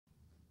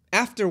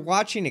after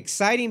watching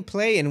exciting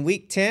play in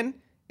Week 10,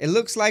 it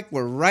looks like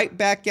we're right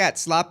back at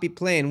sloppy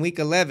play in Week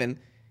 11,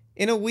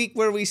 in a week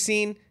where we've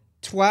seen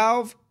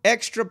 12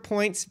 extra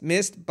points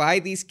missed by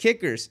these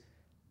kickers.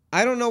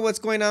 I don't know what's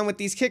going on with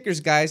these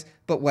kickers, guys,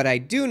 but what I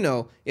do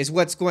know is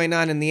what's going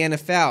on in the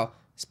NFL,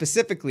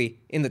 specifically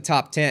in the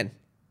top 10.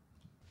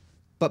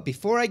 But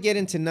before I get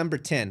into number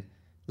 10,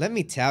 let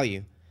me tell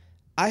you,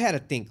 I had to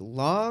think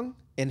long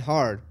and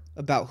hard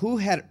about who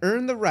had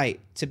earned the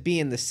right to be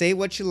in the Say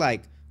What You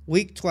Like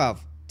Week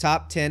 12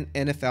 Top 10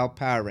 NFL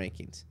Power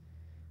Rankings.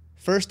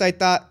 First, I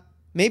thought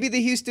maybe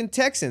the Houston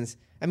Texans.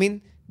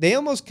 They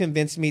almost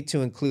convinced me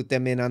to include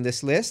them in on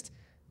this list,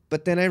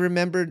 but then I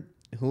remembered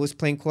who was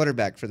playing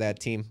quarterback for that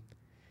team.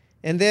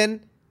 And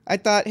then I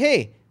thought,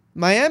 hey,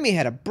 Miami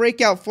had a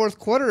breakout fourth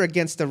quarter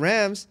against the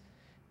Rams.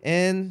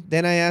 And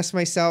then I asked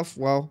myself,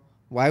 well,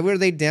 why were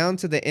they down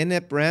to the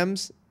inept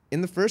Rams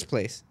in the first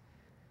place?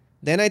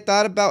 Then I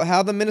thought about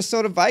how the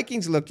Minnesota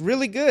Vikings looked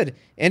really good,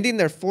 ending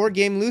their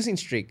 4-game losing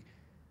streak.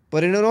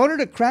 But in order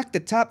to crack the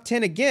top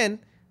 10 again,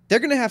 they're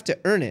going to have to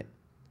earn it.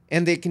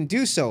 And they can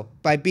do so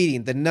by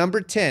beating the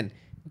number 10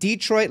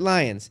 Detroit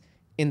Lions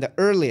in the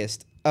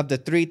earliest of the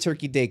 3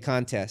 Turkey Day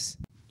contests.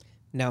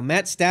 Now,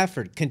 Matt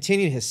Stafford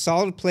continued his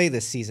solid play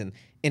this season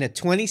in a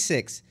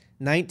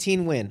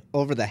 26-19 win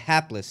over the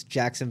hapless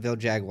Jacksonville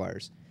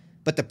Jaguars.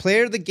 But the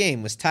player of the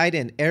game was tight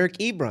end Eric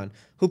Ebron,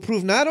 who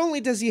proved not only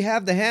does he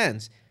have the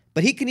hands,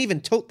 but he can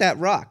even tote that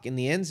rock in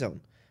the end zone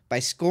by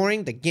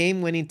scoring the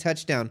game-winning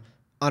touchdown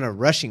on a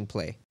rushing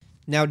play.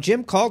 Now,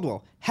 Jim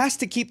Caldwell has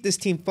to keep this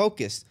team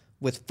focused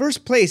with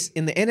first place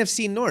in the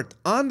NFC North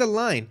on the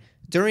line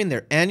during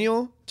their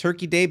annual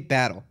Turkey Day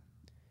battle.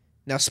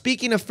 Now,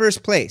 speaking of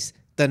first place,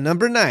 the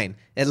number 9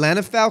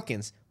 Atlanta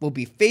Falcons will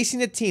be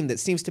facing a team that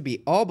seems to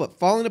be all but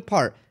falling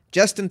apart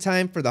just in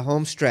time for the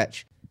home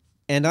stretch.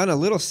 And on a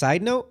little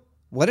side note,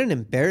 what an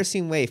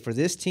embarrassing way for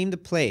this team to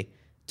play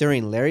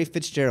during Larry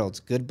Fitzgerald's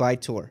goodbye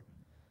tour.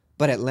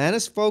 But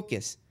Atlanta's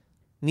focus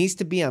needs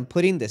to be on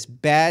putting this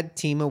bad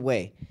team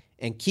away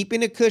and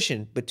keeping a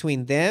cushion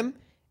between them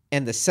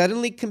and the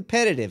suddenly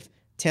competitive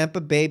Tampa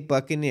Bay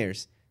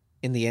Buccaneers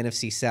in the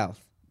NFC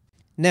South.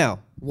 Now,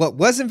 what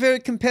wasn't very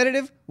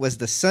competitive was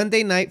the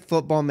Sunday night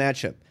football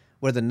matchup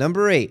where the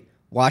number 8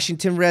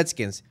 Washington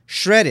Redskins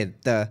shredded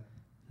the,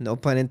 no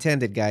pun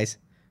intended guys,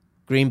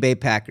 Green Bay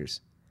Packers.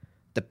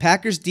 The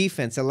Packers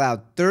defense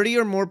allowed 30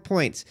 or more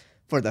points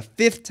for the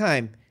 5th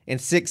time in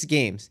 6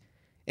 games.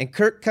 And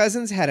Kirk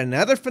Cousins had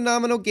another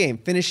phenomenal game,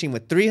 finishing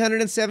with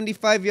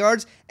 375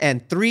 yards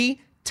and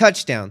 3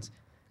 touchdowns.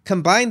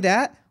 Combine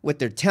that with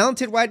their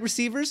talented wide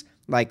receivers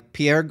like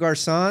Pierre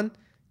Garçon,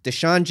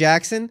 Deshaun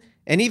Jackson,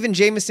 and even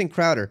Jamison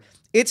Crowder.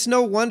 It's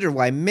no wonder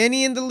why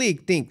many in the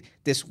league think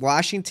this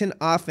Washington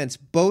offense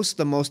boasts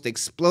the most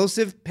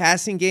explosive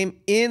passing game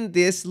in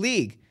this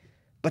league.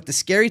 But the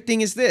scary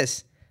thing is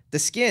this: the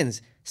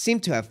Skins seem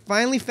to have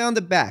finally found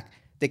a back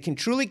that can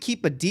truly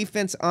keep a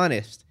defense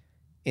honest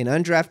in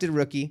undrafted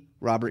rookie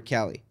Robert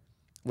Cali.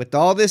 With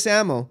all this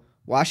ammo,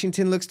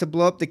 Washington looks to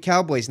blow up the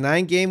Cowboys'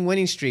 9-game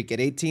winning streak at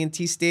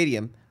AT&T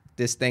Stadium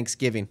this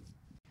Thanksgiving.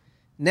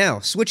 Now,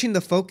 switching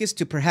the focus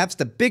to perhaps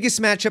the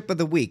biggest matchup of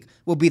the week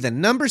will be the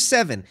number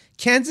 7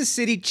 Kansas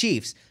City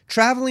Chiefs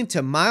traveling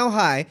to Mile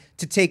High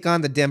to take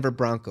on the Denver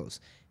Broncos.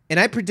 And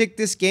I predict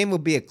this game will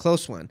be a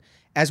close one.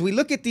 As we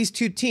look at these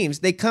two teams,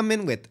 they come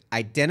in with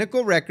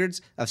identical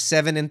records of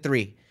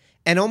 7-3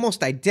 and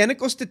almost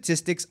identical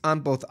statistics on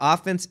both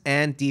offense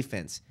and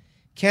defense.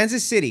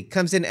 Kansas City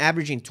comes in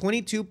averaging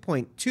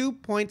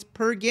 22.2 points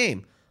per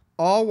game,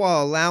 all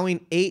while allowing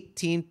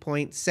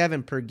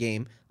 18.7 per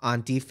game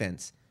on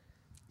defense.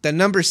 The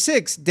number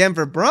 6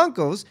 Denver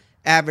Broncos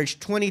average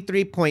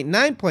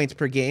 23.9 points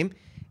per game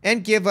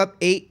and give up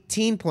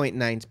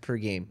 18.9 per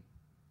game.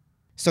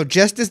 So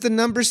just as the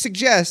numbers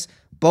suggest,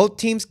 both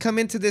teams come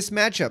into this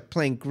matchup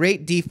playing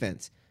great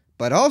defense,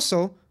 but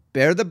also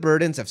bear the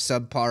burdens of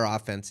subpar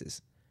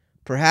offenses.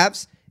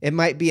 Perhaps it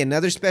might be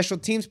another special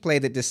teams play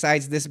that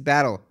decides this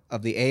battle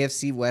of the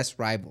AFC West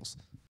rivals.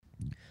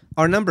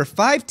 Our number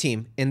 5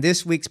 team in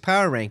this week's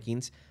power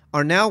rankings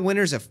are now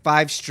winners of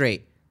 5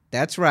 straight.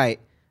 That's right,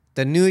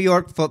 the New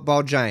York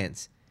Football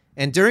Giants.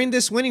 And during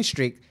this winning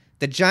streak,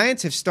 the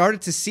Giants have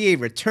started to see a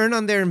return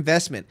on their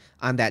investment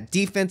on that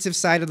defensive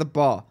side of the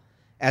ball,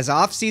 as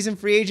off-season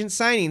free agent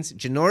signings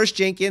Janoris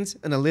Jenkins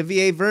and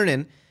Olivier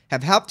Vernon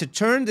have helped to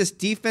turn this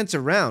defense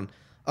around,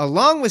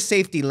 along with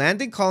safety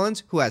Landon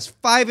Collins, who has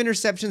 5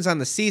 interceptions on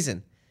the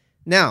season.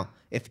 Now,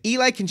 if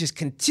Eli can just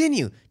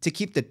continue to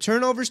keep the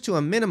turnovers to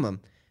a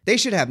minimum, they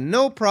should have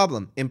no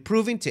problem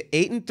improving to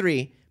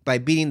 8-3 by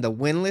beating the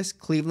winless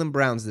Cleveland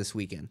Browns this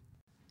weekend.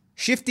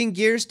 Shifting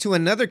gears to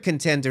another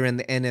contender in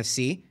the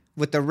NFC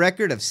with a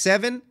record of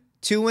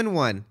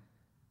 7-2-1,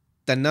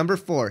 the number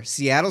 4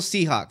 Seattle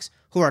Seahawks,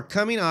 who are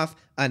coming off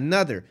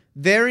another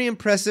very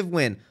impressive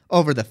win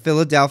over the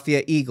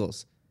Philadelphia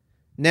Eagles.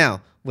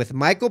 Now, with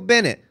Michael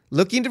Bennett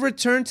looking to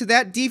return to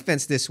that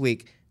defense this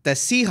week, the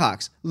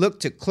Seahawks look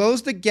to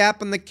close the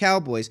gap on the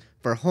Cowboys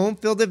for home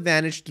field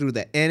advantage through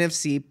the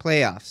NFC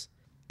playoffs.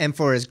 And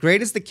for as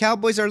great as the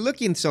Cowboys are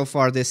looking so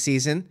far this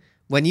season,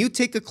 when you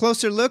take a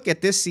closer look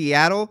at this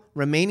Seattle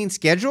remaining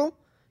schedule,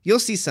 you'll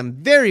see some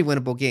very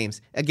winnable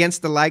games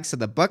against the likes of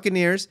the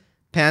Buccaneers,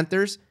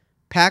 Panthers,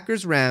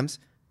 Packers, Rams,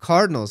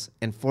 Cardinals,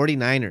 and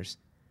 49ers.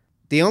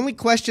 The only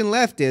question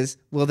left is,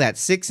 will that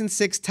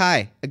 6-6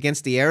 tie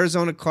against the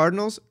Arizona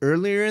Cardinals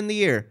earlier in the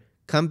year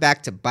come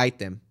back to bite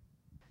them?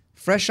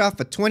 Fresh off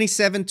a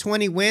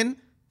 27-20 win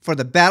for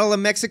the Battle of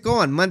Mexico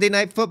on Monday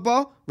Night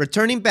Football,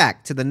 returning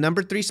back to the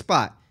number 3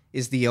 spot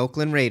is the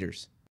Oakland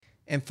Raiders.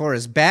 And for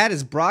as bad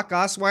as Brock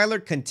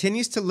Osweiler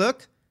continues to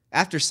look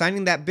after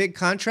signing that big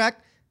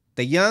contract,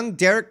 the young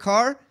Derek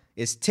Carr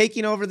is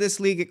taking over this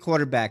league at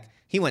quarterback.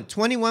 He went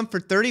 21 for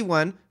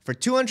 31 for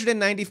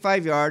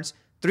 295 yards,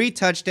 3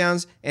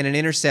 touchdowns, and an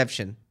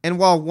interception. And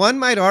while one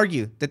might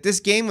argue that this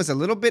game was a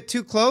little bit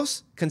too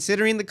close,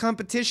 considering the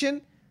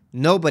competition,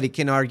 nobody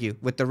can argue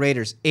with the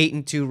Raiders'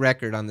 8-2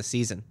 record on the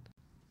season.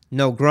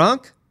 No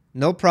Gronk?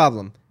 No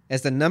problem,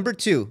 as the number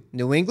 2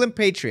 New England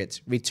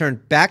Patriots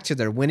returned back to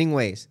their winning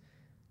ways.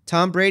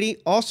 Tom Brady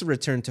also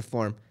returned to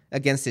form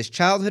against his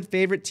childhood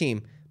favorite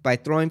team by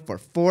throwing for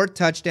 4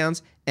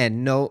 touchdowns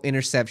and no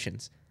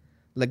interceptions.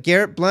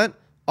 LeGarrette Blount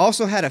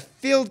also had a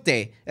field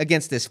day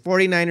against this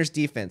 49ers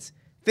defense,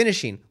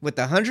 finishing with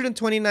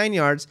 129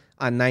 yards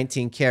on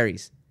 19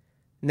 carries.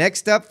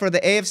 Next up for the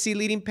AFC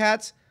leading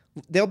Pats,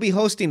 they'll be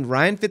hosting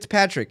Ryan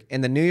Fitzpatrick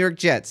and the New York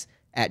Jets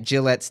at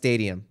Gillette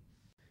Stadium.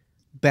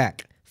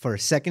 Back for a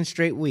second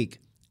straight week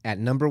at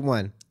number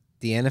 1,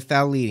 the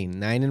NFL leading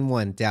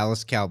 9-1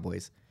 Dallas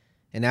Cowboys.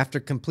 And after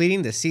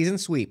completing the season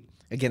sweep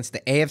against the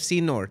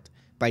AFC North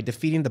by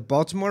defeating the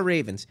Baltimore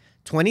Ravens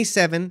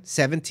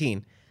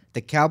 27-17,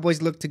 the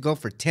Cowboys look to go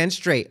for 10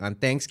 straight on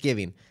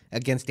Thanksgiving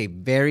against a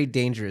very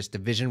dangerous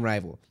division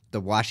rival, the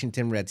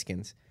Washington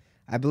Redskins.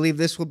 I believe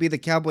this will be the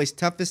Cowboys'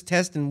 toughest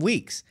test in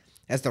weeks,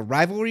 as the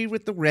rivalry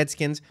with the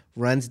Redskins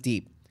runs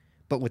deep.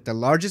 But with the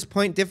largest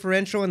point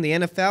differential in the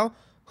NFL,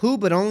 who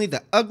but only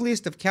the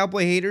ugliest of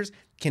Cowboy haters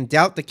can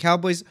doubt the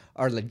Cowboys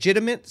are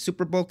legitimate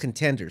Super Bowl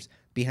contenders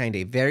behind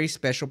a very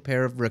special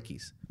pair of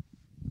rookies?